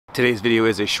Today's video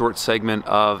is a short segment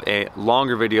of a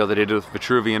longer video that I did with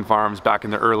Vitruvian Farms back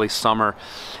in the early summer.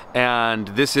 And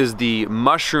this is the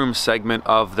mushroom segment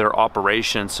of their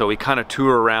operation. So we kind of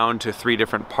tour around to 3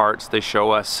 different parts. They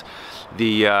show us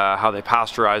the how they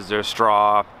pasteurize their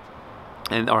straw,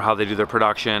 or how they do their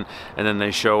production, and then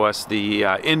they show us the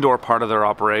indoor part of their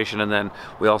operation, and then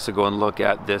we also go and look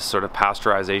at this sort of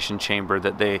pasteurization chamber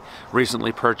that they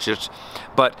recently purchased.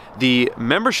 But the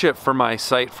membership for my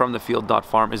site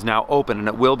FromTheField.farm is now open, and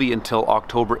it will be until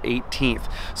October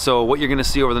 18th. So what you're going to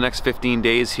see over the next 15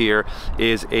 days here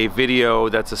is a video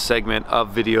that's a segment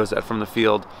of videos at From the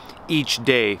Field each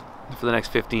day for the next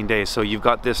 15 days. So you've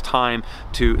got this time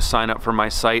to sign up for my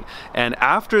site, and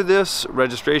after this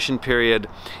registration period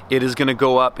it is going to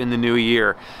go up in the new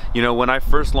year. You know, when I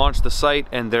first launched the site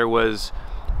and there was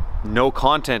no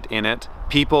content in it,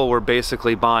 people were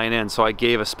basically buying in, so I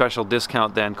gave a special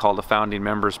discount then called a founding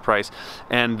members price,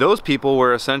 and those people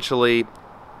were essentially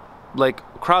like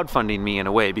crowdfunding me in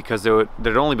a way, because there'd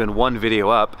only been one video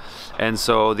up, and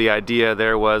so the idea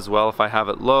there was, well, if I have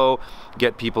it low,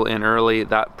 get people in early,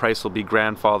 that price will be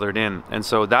grandfathered in. And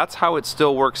so that's how it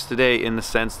still works today, in the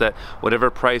sense that whatever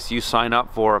price you sign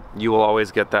up for, you will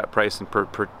always get that price in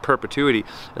perpetuity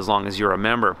as long as you're a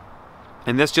member.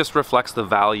 And this just reflects the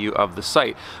value of the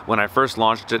site. When I first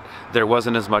launched it, there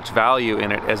wasn't as much value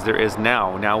in it as there is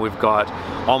now. Now we've got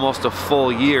almost a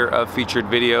full year of featured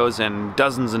videos and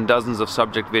dozens of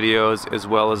subject videos, as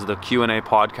well as the Q&A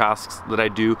podcasts that I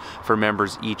do for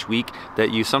members each week that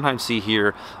you sometimes see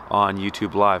here on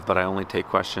YouTube Live, but I only take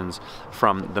questions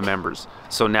from the members.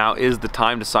 So now is the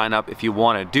time to sign up if you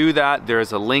want to do that. There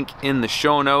is a link in the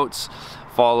show notes.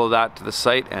 Follow that to the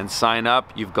site and sign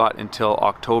up. You've got until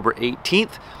October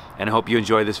 18th, and I hope you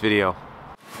enjoy this video.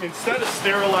 Instead of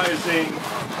sterilizing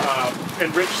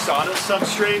enriched sawdust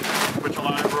substrate, which a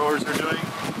lot of growers are doing,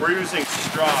 we're using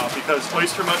straw, because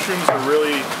oyster mushrooms are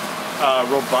really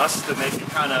robust, and they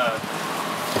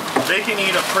can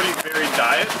eat a pretty varied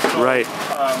diet. So, right.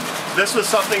 This was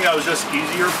something that was just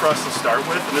easier for us to start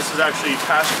with, and this is actually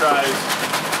pasteurized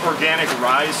organic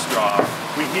rye straw.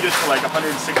 We heat it to like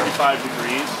 165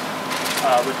 degrees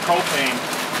with propane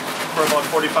for about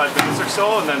 45 minutes or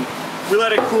so, and then we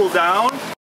let it cool down,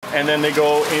 and then they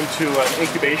go into an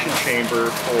incubation chamber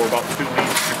for about 2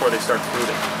 weeks before they start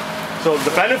fruiting. So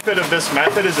the benefit of this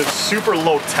method is it's super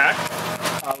low tech.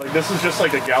 Like, this is just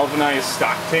like a galvanized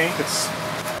stock tank. It's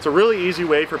a really easy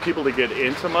way for people to get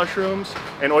into mushrooms,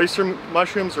 and oyster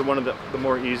mushrooms are one of the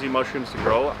more easy mushrooms to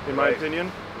grow, in my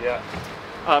opinion. Yeah.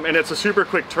 And it's a super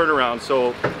quick turnaround,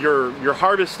 so you're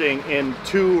harvesting in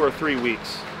 2 or 3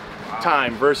 weeks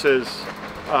time versus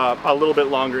a little bit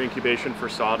longer incubation for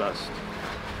sawdust.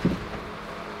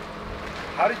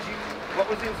 What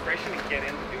was the inspiration to get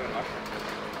into doing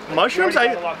mushrooms? Like, Mushrooms, you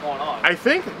already got a lot going on. I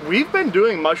think we've been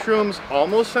doing mushrooms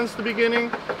almost since the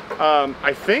beginning.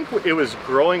 I think it was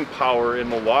Growing Power in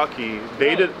Milwaukee.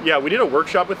 They did, yeah, we did a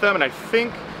workshop with them, and I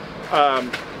think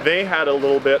they had a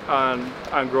little bit on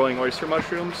growing oyster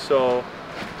mushrooms. So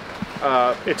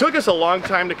it took us a long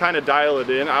time to kind of dial it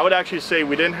in. I would actually say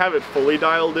we didn't have it fully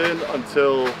dialed in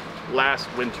until last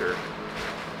winter,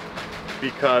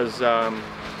 because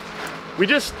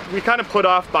we kind of put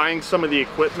off buying some of the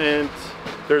equipment.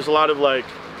 There's a lot of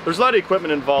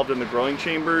equipment involved in the growing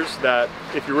chambers that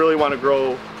if you really want to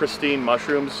grow pristine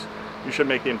mushrooms, you should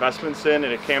make the investments in,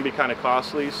 and it can be kind of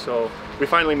costly. So we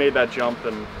finally made that jump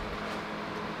and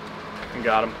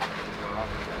got them.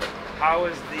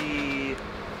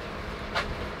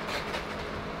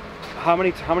 How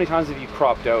many times have you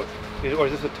cropped out? Or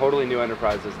is this a totally new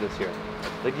enterprise this year?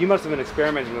 Like, you must have been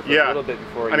experimenting with it a little bit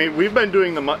before. I mean, we've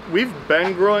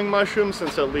been growing mushrooms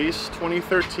since at least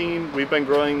 2013. We've been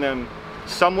growing them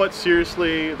somewhat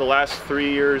seriously the last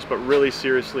 3 years, but really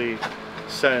seriously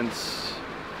since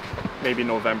maybe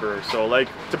November or so. Like,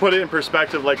 to put it in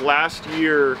perspective, like last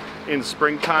year in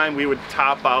springtime, we would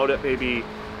top out at maybe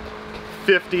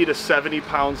 50 to 70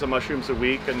 pounds of mushrooms a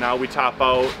week, and now we top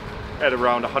out at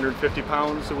around 150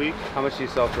 pounds a week. How much do you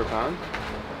sell per pound?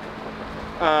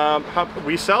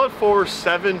 We sell it for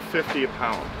 $7.50 a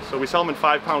pound. So we sell them in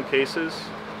 5-pound cases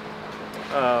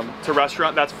to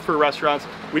restaurant. That's for restaurants.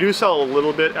 We do sell a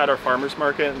little bit at our farmers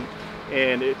market,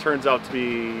 and it turns out to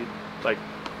be like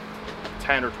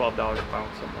 $10 or $12 a pound,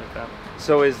 something like that.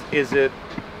 So is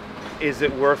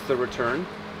it worth the return?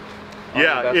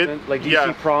 Yeah. Do you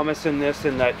see promise in this,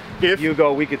 in that if you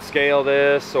go, we could scale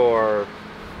this, or?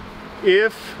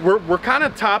 If we're kind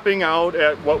of topping out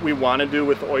at what we want to do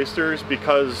with oysters,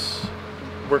 because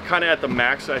we're kind of at the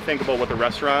max, I think, about what the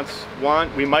restaurants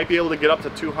want. We might be able to get up to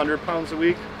 200 pounds a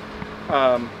week.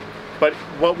 But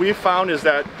what we found is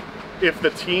that if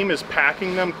the team is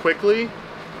packing them quickly,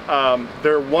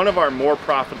 they're one of our more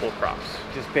profitable crops.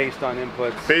 Just based on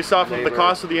inputs. Based off labor. of the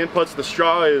cost of the inputs, the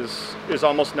straw is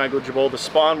almost negligible. The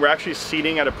spawn, we're actually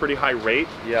seeding at a pretty high rate,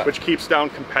 which keeps down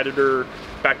competitor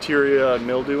bacteria and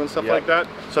mildew and stuff like that.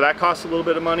 So that costs a little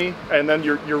bit of money. And then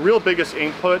your real biggest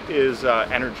input is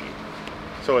energy.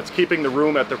 So it's keeping the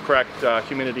room at the correct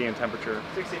humidity and temperature.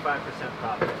 65%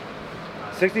 profit.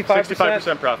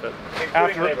 65% profit.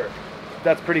 Including labor.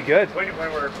 That's pretty good. When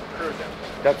we're cruising.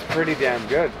 That's pretty damn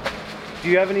good. Do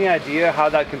you have any idea how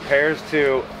that compares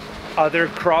to other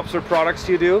crops or products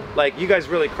you do? Like, you guys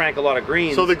really crank a lot of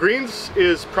greens. So the greens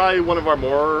is probably one of our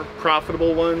more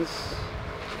profitable ones.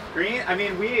 Green, I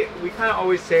mean, we kind of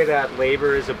always say that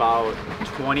labor is about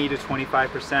 20 to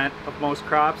 25% of most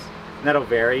crops, and that'll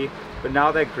vary. But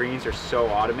now that greens are so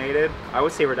automated, I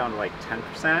would say we're down to like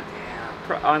 10%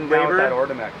 on labor. With that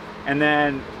Ordomec. And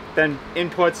then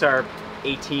inputs are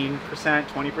 18%,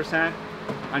 20%.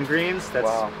 On greens,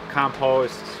 that's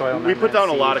compost, soil amendment. We put down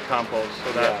seed. a lot of compost,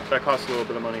 so that costs a little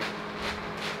bit of money.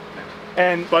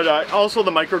 But also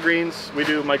the microgreens, we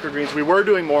do microgreens. We were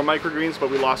doing more microgreens, but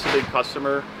we lost a big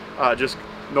customer. Just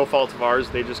no fault of ours.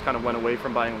 They just kind of went away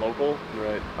from buying local.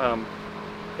 Right.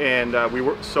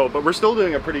 But we're still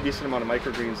doing a pretty decent amount of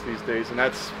microgreens these days, and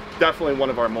that's definitely one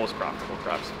of our most profitable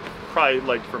crops. Probably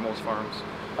like for most farms.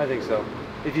 I think so.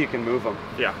 If you can move them.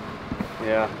 Yeah.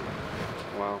 Yeah.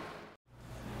 Wow.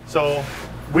 So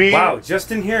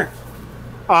just in here.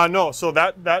 No, so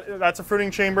that's a fruiting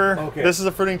chamber. Okay. This is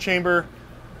a fruiting chamber.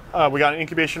 We got an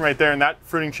incubation right there, and that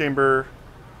fruiting chamber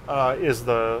is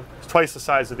twice the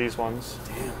size of these ones.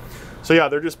 Damn. So yeah,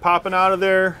 they're just popping out of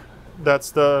there.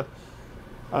 That's the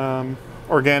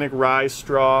organic rye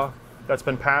straw that's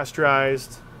been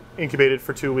pasteurized, incubated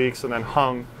for 2 weeks, and then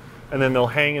hung. And then they'll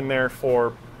hang in there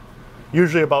for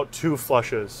usually about 2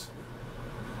 flushes.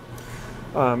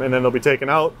 And then they'll be taken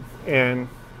out, and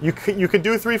you could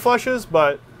do 3 flushes,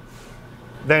 but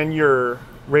then your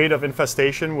rate of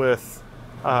infestation with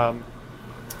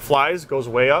flies goes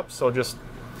way up. So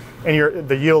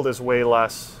the yield is way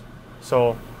less.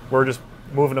 So we're just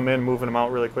moving them in, moving them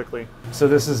out really quickly. So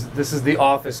this is the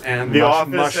office and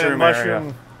mushroom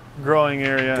area. Growing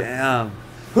area. Damn.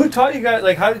 Who taught you guys?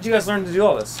 Like, how did you guys learn to do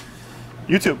all this?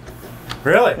 YouTube.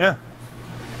 Really? Yeah.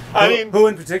 Who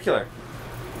in particular?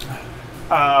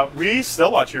 We still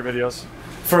watch your videos.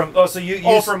 For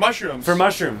mushrooms. For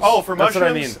mushrooms. Oh, for That's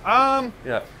mushrooms. What I mean.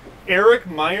 Yeah. Eric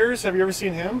Myers. Have you ever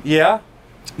seen him? Yeah.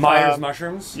 Myers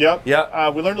mushrooms. Yep. Yeah.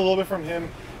 We learned a little bit from him.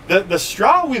 The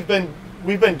straw we've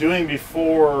been doing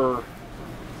before.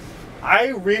 I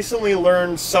recently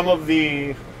learned some of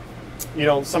the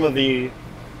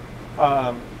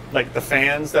like the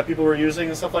fans that people were using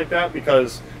and stuff like that,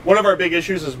 because one of our big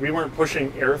issues is we weren't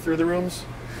pushing air through the rooms.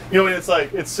 And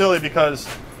it's silly because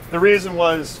the reason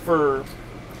was for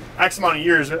X amount of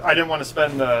years I didn't want to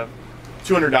spend the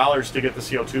 $200 to get the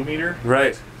CO2 meter.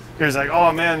 Right. He was like,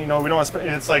 oh man, we don't want to spend.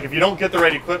 And it's like, if you don't get the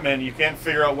right equipment, you can't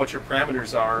figure out what your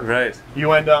parameters are. Right.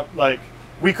 You end up like,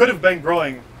 we could have been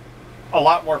growing a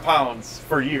lot more pounds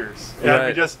for years.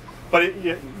 Right.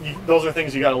 Those are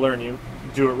things you got to learn. You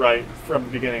do it right from the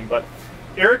beginning. But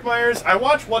Eric Myers, I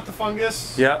watch What the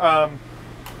Fungus. Yeah.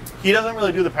 He doesn't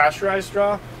really do the pasteurized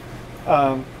straw.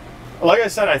 Like I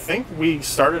said, I think we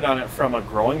started on it from a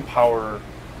Growing Power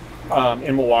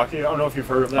in Milwaukee. I don't know if you've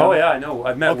heard of that. Oh yeah, I know.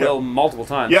 I've met Will multiple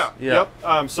times. Yeah. Yeah.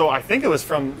 Yep. So I think it was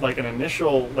from like an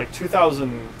initial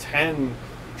 2010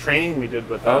 training we did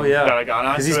with him. Oh yeah. That I got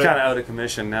on. Because he's kind of out of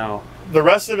commission now. The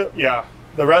rest of it, yeah.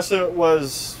 The rest of it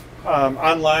was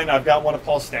online. I've got one of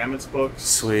Paul Stamets' books.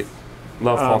 Sweet.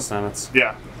 Love Paul Stamets.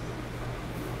 Yeah.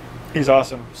 He's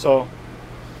awesome. So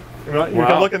you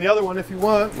can look in the other one if you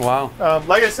want. Wow.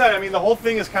 Like I said, I mean, the whole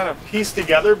thing is kind of pieced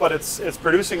together, but it's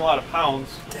producing a lot of pounds.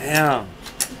 Damn.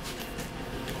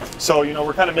 So,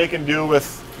 we're kind of making do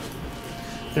with,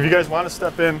 if you guys want to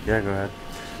step in. Yeah, go ahead.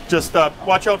 Just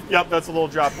watch out. Yep, that's a little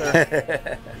drop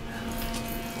there.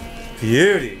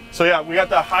 Beauty. So yeah, we got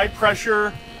the high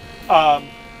pressure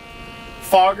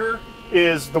fogger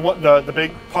is the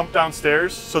big pump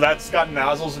downstairs. So that's got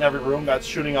nozzles in every room. That's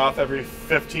shooting off every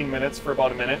 15 minutes for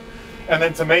about a minute. And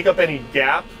then to make up any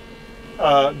gap,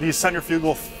 these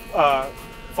centrifugal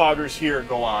foggers here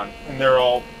go on, and they're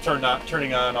all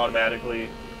turning on automatically.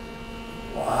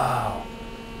 Wow.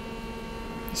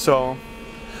 So,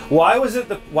 why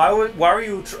were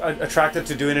you attracted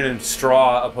to doing it in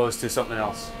straw opposed to something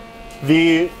else?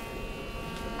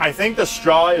 I think the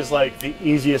straw is like the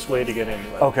easiest way to get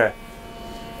into it. Okay.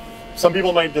 Some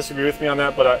people might disagree with me on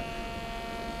that, but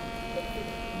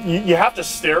you have to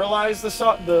sterilize the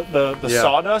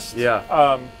sawdust.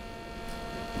 Yeah.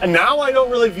 And now I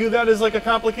don't really view that as like a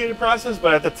complicated process,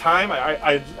 but at the time,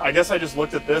 I guess I just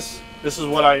looked at this. This is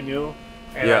what I knew,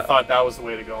 and I thought that was the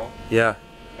way to go. Yeah.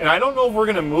 And I don't know if we're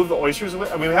going to move the oysters away.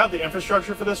 I mean, we have the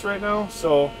infrastructure for this right now,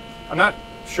 so I'm not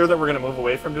sure that we're going to move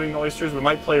away from doing the oysters. We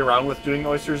might play around with doing the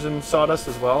oysters in sawdust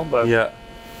as well, but yeah.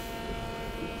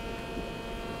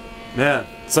 Man,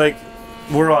 it's like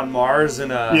we're on Mars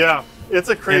in a it's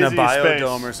a crazy in a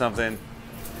biodome space. or something.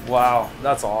 Wow,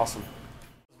 that's awesome.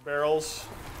 Barrels,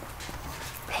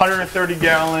 130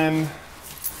 gallon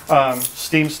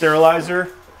steam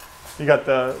sterilizer. You got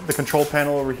the control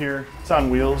panel over here. It's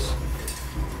on wheels.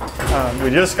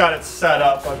 We just got it set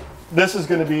up, but this is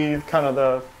going to be kind of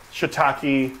the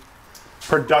shiitake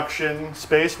production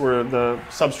space where the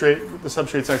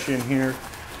substrate's actually in here.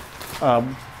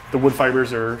 The wood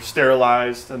fibers are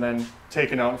sterilized and then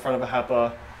taken out in front of a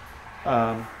HEPA.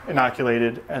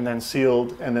 Inoculated and then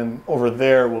sealed, and then over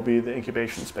there will be the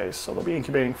incubation space. So they'll be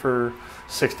incubating for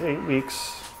 6 to 8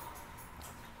 weeks.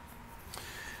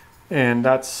 And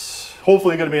that's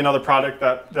hopefully going to be another product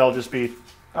that they'll just be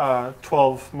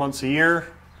 12 months a year.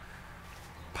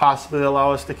 Possibly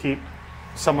allow us to keep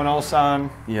someone else on.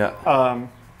 Yeah.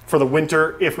 For the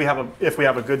winter, if we have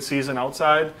a good season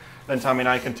outside, then Tommy and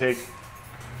I can take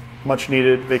much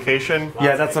needed vacation.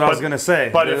 Yeah, that's what I was going to say.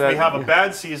 But if we have a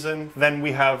bad season, then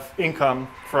we have income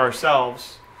for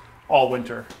ourselves all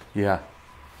winter. Yeah.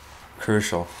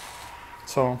 Crucial.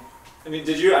 So, I mean, I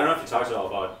don't know if you talked at all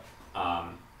about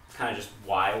kind of just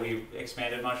why we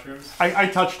expanded mushrooms. I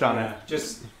touched on it.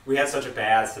 Just, we had such a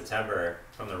bad September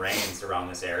from the rains around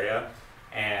this area,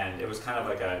 and it was kind of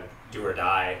like a do or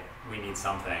die, we need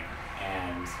something.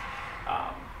 And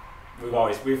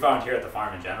we've found here at the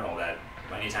farm in general that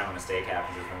anytime a mistake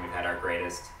happens is when we've had our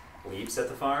greatest leaps at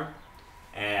the farm.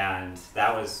 And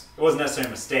it wasn't necessarily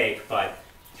a mistake, but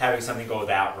having something go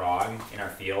that wrong in our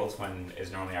fields when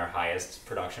is normally our highest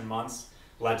production months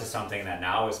led to something that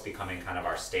now is becoming kind of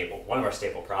one of our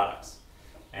staple products.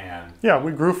 And yeah,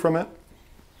 we grew from it.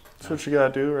 That's what you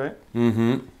gotta do, right?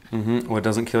 Mm-hmm. Mm-hmm. What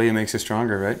doesn't kill you makes you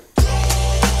stronger, right?